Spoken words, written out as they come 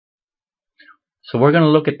So we're going to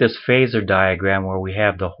look at this phasor diagram where we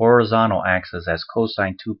have the horizontal axis as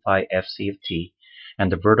cosine 2 pi fc of t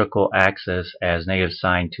and the vertical axis as negative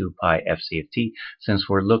sine 2 pi fc of t, since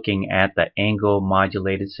we're looking at the angle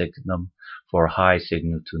modulated signal for high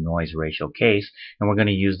signal to noise ratio case, and we're going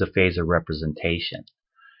to use the phasor representation.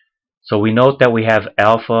 So we note that we have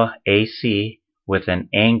alpha AC with an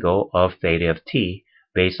angle of theta of t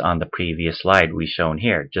based on the previous slide we shown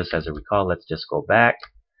here. Just as a recall, let's just go back.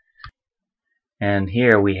 And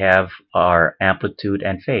here we have our amplitude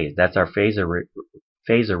and phase. That's our phasor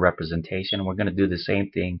representation. We're going to do the same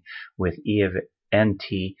thing with E of nt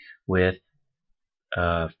with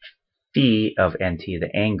phi of nt, the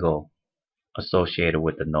angle associated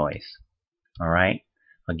with the noise. Alright?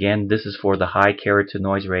 Again, this is for the high carrier to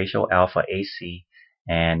noise ratio, alpha AC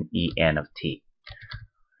and En of t.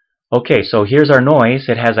 Okay, so here's our noise.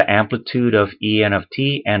 It has an amplitude of En of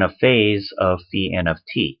t and a phase of phi n of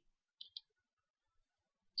t.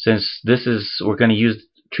 Since this is, we're going to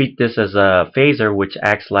treat this as a phasor which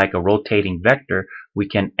acts like a rotating vector, we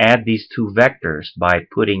can add these two vectors by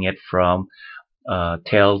putting it from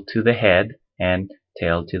tail to the head and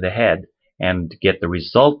tail to the head and get the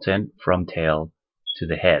resultant from tail to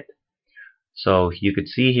the head. So you could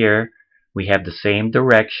see here we have the same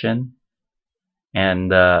direction and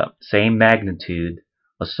the same magnitude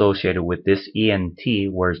associated with this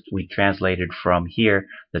ENT, where we translated from here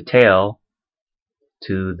the tail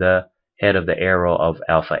to the head of the arrow of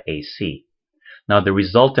alpha AC. Now the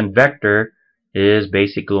resultant vector is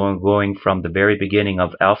basically going from the very beginning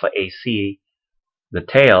of alpha AC, the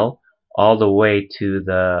tail, all the way to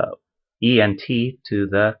the ENT to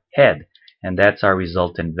the head, and that's our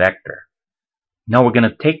resultant vector. Now we're going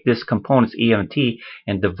to take this component's ENT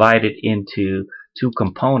and divide it into two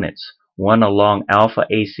components, one along alpha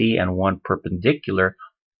AC and one perpendicular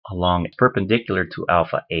to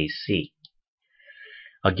alpha AC.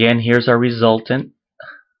 Again, here's our resultant,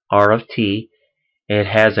 R of t. It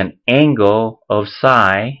has an angle of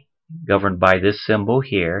psi governed by this symbol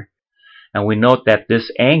here. And we note that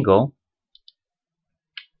this angle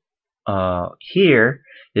here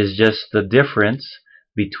is just the difference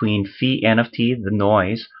between phi n of t, the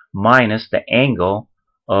noise, minus the angle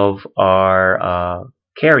of our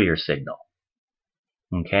carrier signal.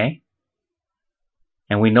 Okay?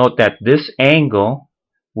 And we note that this angle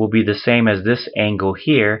will be the same as this angle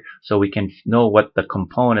here, so we can know what the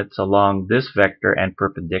components along this vector and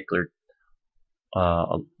perpendicular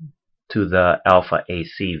to the alpha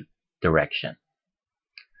AC direction.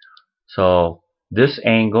 So this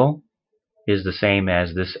angle is the same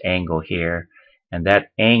as this angle here, and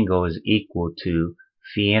that angle is equal to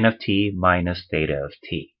phi n of t minus theta of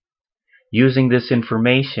t. Using this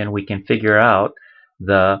information, we can figure out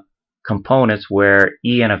the components where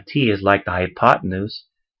En of t is like the hypotenuse,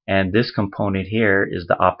 and this component here is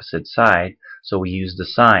the opposite side, so we use the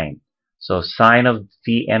sine. So sine of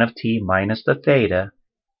phi n of t minus the theta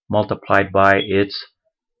multiplied by its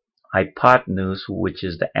hypotenuse, which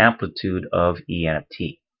is the amplitude of En of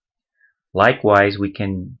t. Likewise, we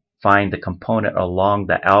can find the component along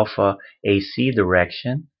the alpha AC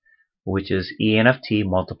direction, which is En of t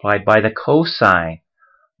multiplied by the cosine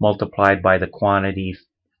multiplied by the quantity,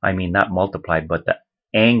 not multiplied, but the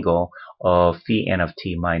angle of phi n of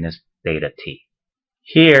t minus theta t.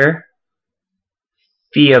 Here,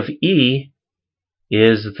 phi of E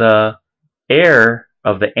is the error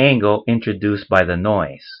of the angle introduced by the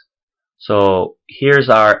noise. So here's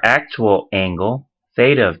our actual angle,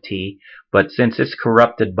 theta of t, but since it's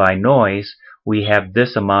corrupted by noise, we have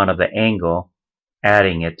this amount of the angle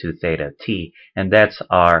adding it to theta of t, and that's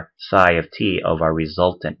our psi of t of our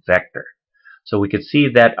resultant vector. So we could see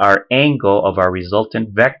that our angle of our resultant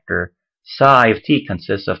vector, psi of t,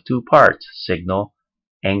 consists of two parts, signal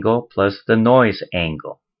angle plus the noise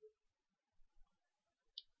angle.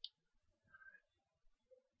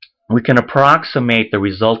 We can approximate the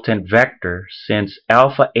resultant vector since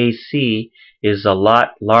alpha AC is a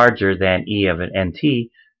lot larger than E of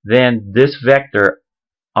nt, then this vector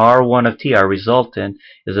R1 of t, our resultant,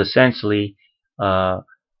 is essentially going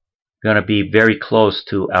to be very close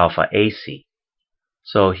to alpha AC.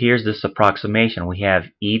 So here's this approximation. We have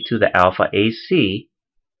e to the alpha AC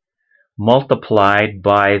multiplied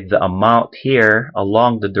by the amount here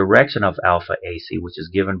along the direction of alpha AC, which is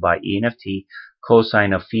given by En of t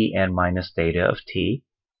cosine of phi n minus theta of t.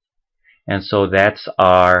 And so that's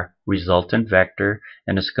our resultant vector,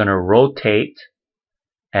 and it's going to rotate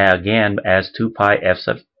again as 2 pi f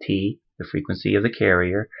sub t, the frequency of the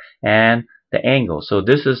carrier, and the angle. So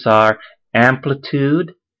this is our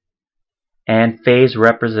amplitude and phase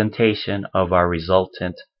representation of our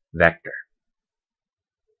resultant vector.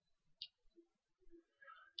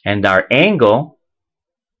 And our angle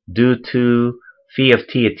due to phi of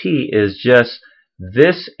t at t is just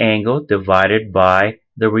this angle divided by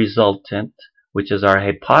the resultant, which is our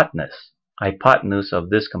hypotenuse of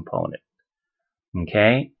this component,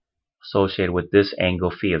 okay, associated with this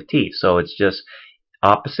angle phi of t. So it's just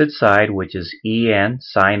opposite side, which is en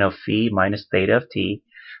sine of phi minus theta of t,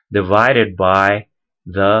 divided by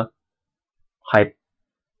the I'm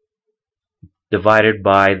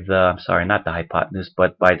sorry, not the hypotenuse,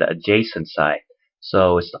 but by the adjacent side.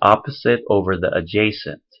 So it's the opposite over the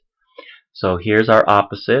adjacent. So here's our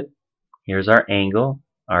opposite, here's our angle,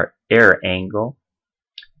 our error angle,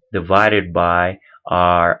 divided by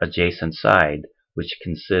our adjacent side, which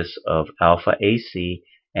consists of alpha AC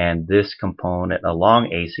and this component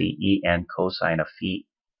along AC, En cosine of phi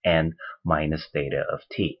n minus theta of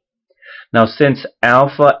t. Now, since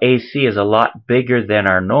alpha AC is a lot bigger than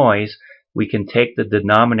our noise, we can take the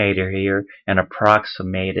denominator here and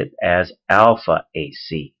approximate it as alpha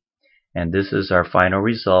AC. And this is our final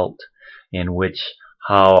result, in which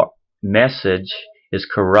how message is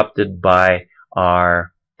corrupted by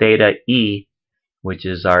our theta E, which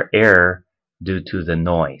is our error due to the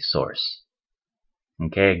noise source.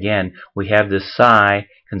 Okay, again, we have this psi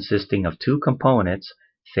consisting of two components,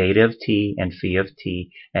 theta of t and phi of t,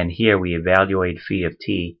 and here we evaluate phi of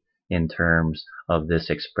t in terms of this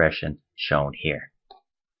expression shown here.